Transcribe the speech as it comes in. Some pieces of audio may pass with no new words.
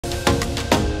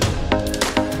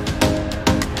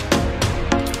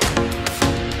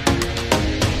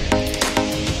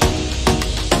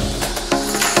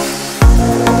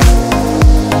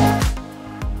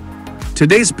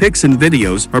Today's pics and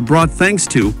videos are brought thanks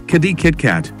to Kitty Kit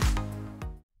Kat.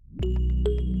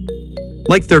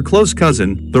 Like their close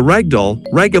cousin, the Ragdoll,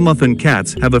 Ragamuffin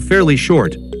cats have a fairly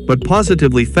short, but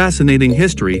positively fascinating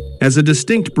history as a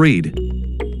distinct breed.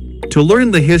 To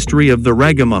learn the history of the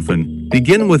Ragamuffin,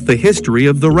 begin with the history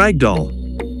of the Ragdoll.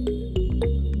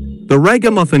 The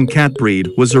Ragamuffin cat breed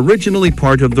was originally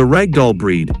part of the Ragdoll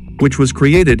breed, which was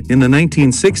created in the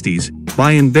 1960s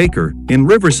by Ann Baker in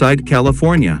Riverside,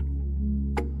 California.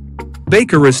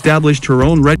 Baker established her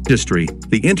own registry,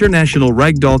 the International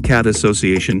Ragdoll Cat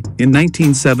Association, in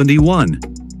 1971.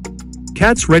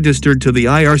 Cats registered to the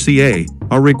IRCA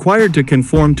are required to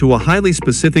conform to a highly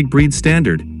specific breed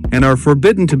standard and are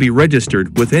forbidden to be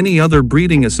registered with any other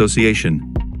breeding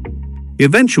association.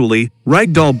 Eventually,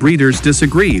 Ragdoll breeders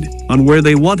disagreed on where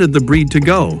they wanted the breed to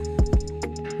go.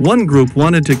 One group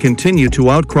wanted to continue to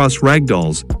outcross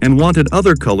Ragdolls and wanted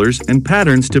other colors and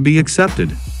patterns to be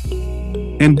accepted.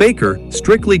 And Baker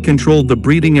strictly controlled the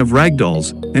breeding of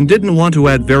Ragdolls and didn't want to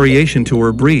add variation to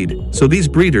her breed, so these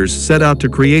breeders set out to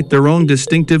create their own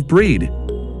distinctive breed.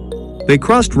 They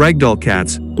crossed Ragdoll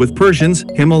cats with Persians,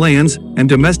 Himalayans, and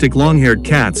domestic long-haired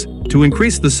cats to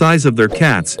increase the size of their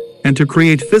cats and to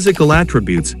create physical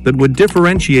attributes that would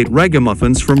differentiate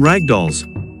Ragamuffins from Ragdolls.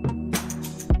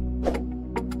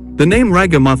 The name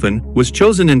Ragamuffin was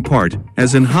chosen in part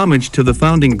as an homage to the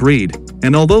founding breed,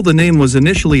 and although the name was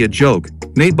initially a joke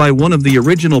made by one of the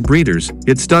original breeders,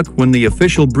 it stuck when the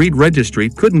official breed registry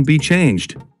couldn't be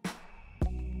changed.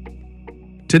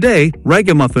 Today,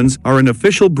 Ragamuffins are an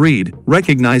official breed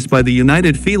recognized by the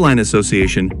United Feline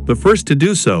Association, the first to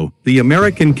do so, the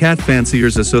American Cat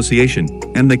Fanciers Association,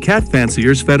 and the Cat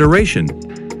Fanciers Federation.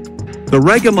 The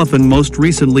Ragamuffin most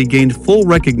recently gained full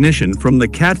recognition from the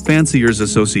Cat Fanciers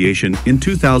Association in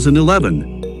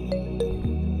 2011.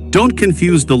 Don't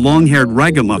confuse the long-haired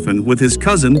Ragamuffin with his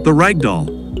cousin, the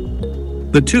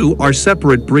Ragdoll. The two are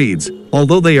separate breeds,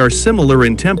 although they are similar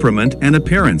in temperament and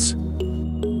appearance.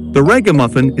 The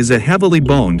Ragamuffin is a heavily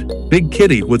boned, big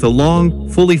kitty with a long,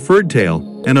 fully furred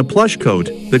tail and a plush coat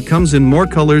that comes in more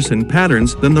colors and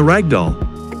patterns than the Ragdoll.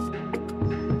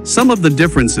 Some of the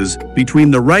differences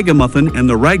between the Ragamuffin and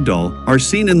the Ragdoll are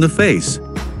seen in the face.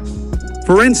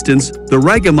 For instance, the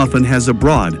Ragamuffin has a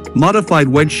broad, modified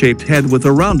wedge-shaped head with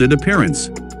a rounded appearance.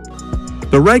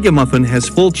 The Ragamuffin has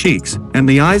full cheeks, and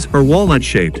the eyes are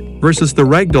walnut-shaped, versus the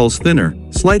Ragdoll's thinner,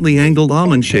 slightly angled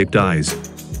almond-shaped eyes.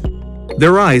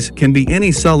 Their eyes can be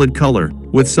any solid color,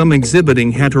 with some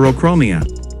exhibiting heterochromia.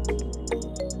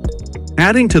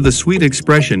 Adding to the sweet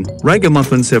expression,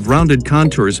 Ragamuffins have rounded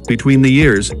contours between the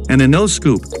ears and a nose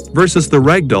scoop, versus the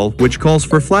Ragdoll, which calls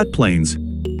for flat planes.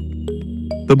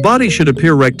 The body should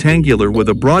appear rectangular with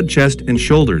a broad chest and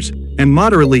shoulders, and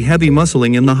moderately heavy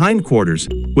muscling in the hindquarters,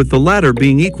 with the latter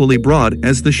being equally broad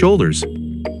as the shoulders.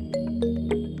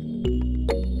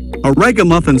 A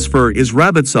Ragamuffin's fur is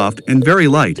rabbit-soft and very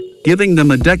light, giving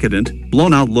them a decadent,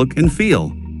 blown-out look and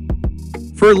feel.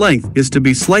 Fur length is to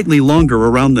be slightly longer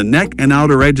around the neck and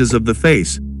outer edges of the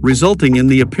face, resulting in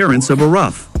the appearance of a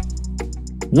ruff.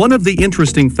 One of the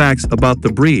interesting facts about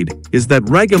the breed is that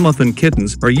Ragamuffin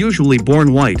kittens are usually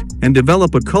born white and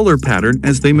develop a color pattern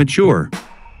as they mature.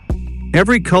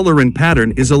 Every color and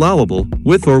pattern is allowable,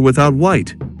 with or without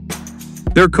white.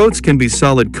 Their coats can be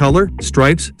solid color,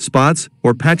 stripes, spots,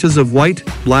 or patches of white,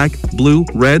 black, blue,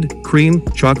 red, cream,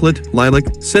 chocolate, lilac,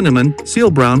 cinnamon,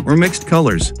 seal brown, or mixed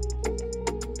colors.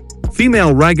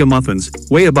 Female Ragamuffins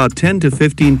weigh about 10 to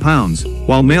 15 pounds,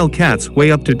 while male cats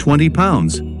weigh up to 20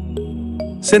 pounds.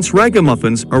 Since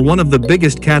Ragamuffins are one of the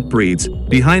biggest cat breeds,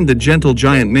 behind the gentle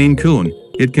giant Maine Coon,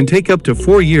 it can take up to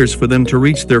 4 years for them to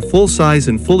reach their full size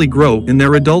and fully grow in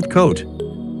their adult coat.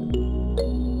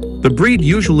 The breed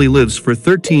usually lives for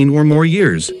 13 or more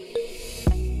years.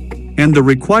 And the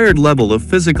required level of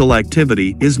physical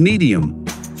activity is medium.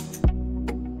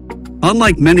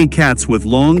 Unlike many cats with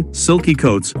long, silky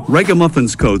coats,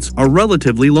 Ragamuffins' coats are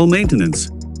relatively low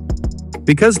maintenance.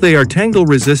 Because they are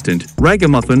tangle-resistant,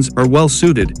 Ragamuffins are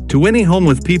well-suited to any home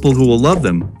with people who will love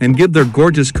them and give their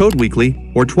gorgeous coat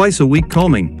weekly or twice-a-week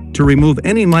combing to remove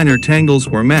any minor tangles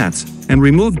or mats and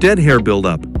remove dead hair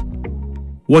buildup.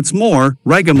 What's more,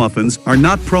 Ragamuffins are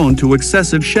not prone to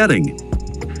excessive shedding.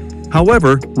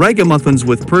 However, Ragamuffins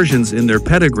with Persians in their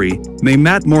pedigree may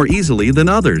mat more easily than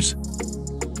others.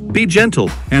 Be gentle,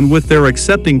 and with their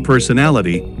accepting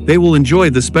personality, they will enjoy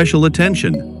the special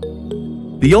attention.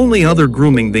 The only other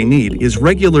grooming they need is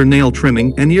regular nail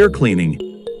trimming and ear cleaning.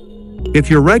 If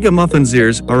your Ragamuffin's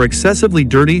ears are excessively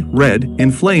dirty, red,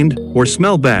 inflamed, or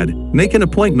smell bad, make an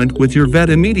appointment with your vet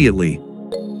immediately.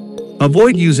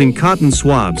 Avoid using cotton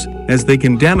swabs, as they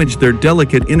can damage their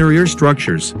delicate inner ear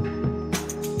structures.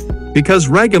 Because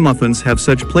ragamuffins have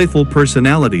such playful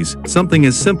personalities, something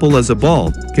as simple as a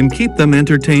ball can keep them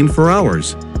entertained for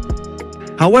hours.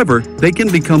 However, they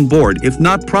can become bored if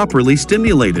not properly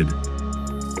stimulated.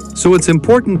 So it's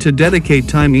important to dedicate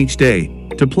time each day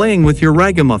to playing with your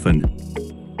ragamuffin.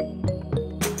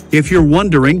 If you're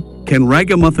wondering, can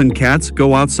ragamuffin cats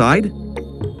go outside?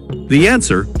 The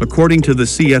answer, according to the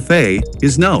CFA,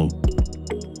 is no.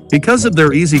 Because of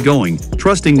their easygoing,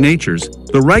 trusting natures,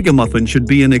 the ragamuffin should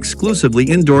be an exclusively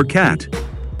indoor cat.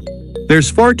 There's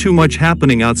far too much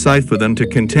happening outside for them to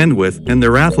contend with, and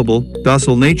their affable,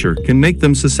 docile nature can make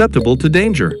them susceptible to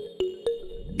danger.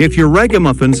 If your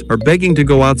ragamuffins are begging to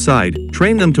go outside,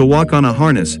 train them to walk on a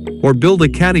harness, or build a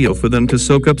catio for them to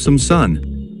soak up some sun.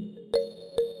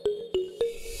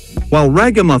 While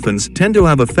ragamuffins tend to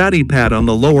have a fatty pad on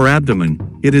the lower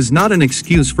abdomen, it is not an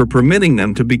excuse for permitting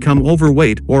them to become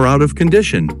overweight or out of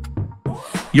condition.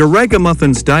 Your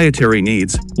ragamuffin's dietary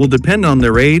needs will depend on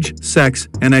their age, sex,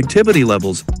 and activity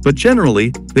levels, but generally,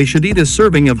 they should eat a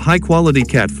serving of high-quality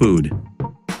cat food.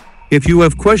 If you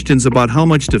have questions about how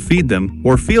much to feed them,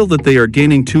 or feel that they are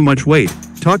gaining too much weight,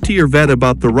 talk to your vet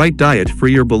about the right diet for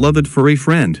your beloved furry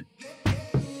friend.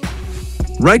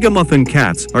 Ragamuffin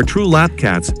cats are true lap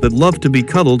cats that love to be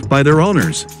cuddled by their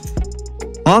owners.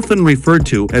 Often referred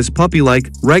to as puppy-like,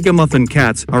 ragamuffin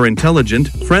cats are intelligent,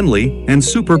 friendly, and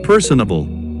super personable.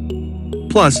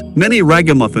 Plus, many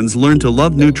ragamuffins learn to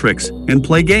love new tricks and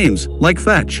play games, like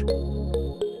fetch.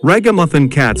 Ragamuffin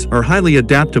cats are highly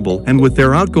adaptable, and with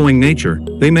their outgoing nature,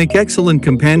 they make excellent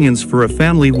companions for a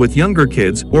family with younger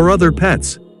kids or other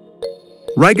pets.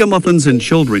 Ragamuffins and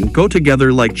children go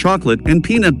together like chocolate and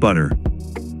peanut butter.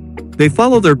 They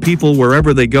follow their people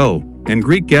wherever they go, and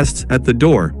greet guests at the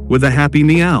door with a happy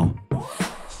meow.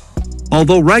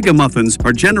 Although ragamuffins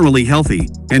are generally healthy,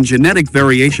 and genetic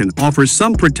variation offers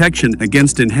some protection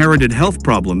against inherited health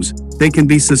problems, they can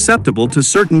be susceptible to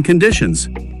certain conditions.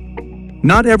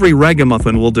 Not every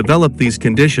ragamuffin will develop these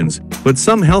conditions, but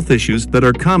some health issues that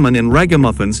are common in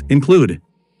ragamuffins include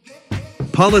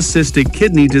polycystic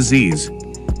kidney disease.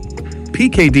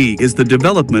 PKD is the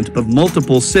development of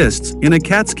multiple cysts in a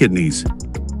cat's kidneys.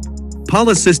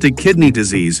 Polycystic kidney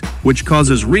disease, which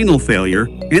causes renal failure,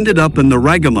 ended up in the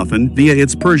ragamuffin via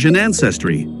its Persian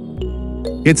ancestry.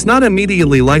 It's not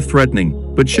immediately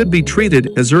life-threatening, but should be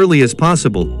treated as early as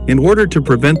possible in order to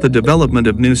prevent the development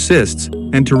of new cysts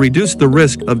and to reduce the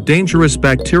risk of dangerous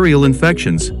bacterial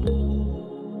infections.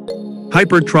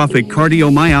 Hypertrophic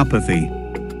cardiomyopathy.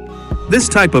 This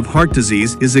type of heart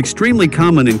disease is extremely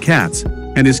common in cats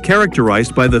and is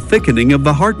characterized by the thickening of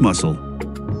the heart muscle.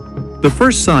 The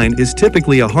first sign is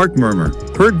typically a heart murmur,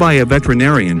 heard by a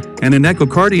veterinarian, and an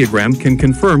echocardiogram can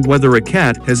confirm whether a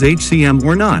cat has HCM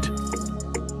or not.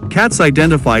 Cats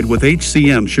identified with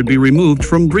HCM should be removed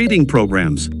from breeding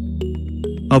programs.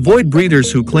 Avoid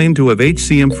breeders who claim to have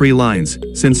HCM-free lines,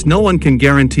 since no one can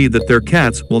guarantee that their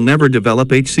cats will never develop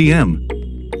HCM.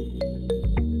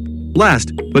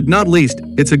 Last, but not least,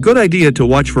 it's a good idea to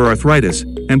watch for arthritis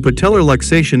and patellar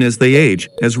luxation as they age,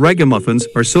 as ragamuffins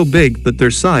are so big that their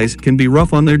size can be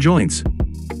rough on their joints.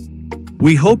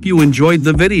 We hope you enjoyed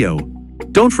the video.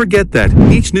 Don't forget that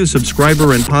each new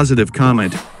subscriber and positive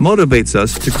comment motivates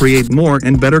us to create more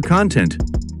and better content.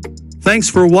 Thanks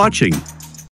for watching.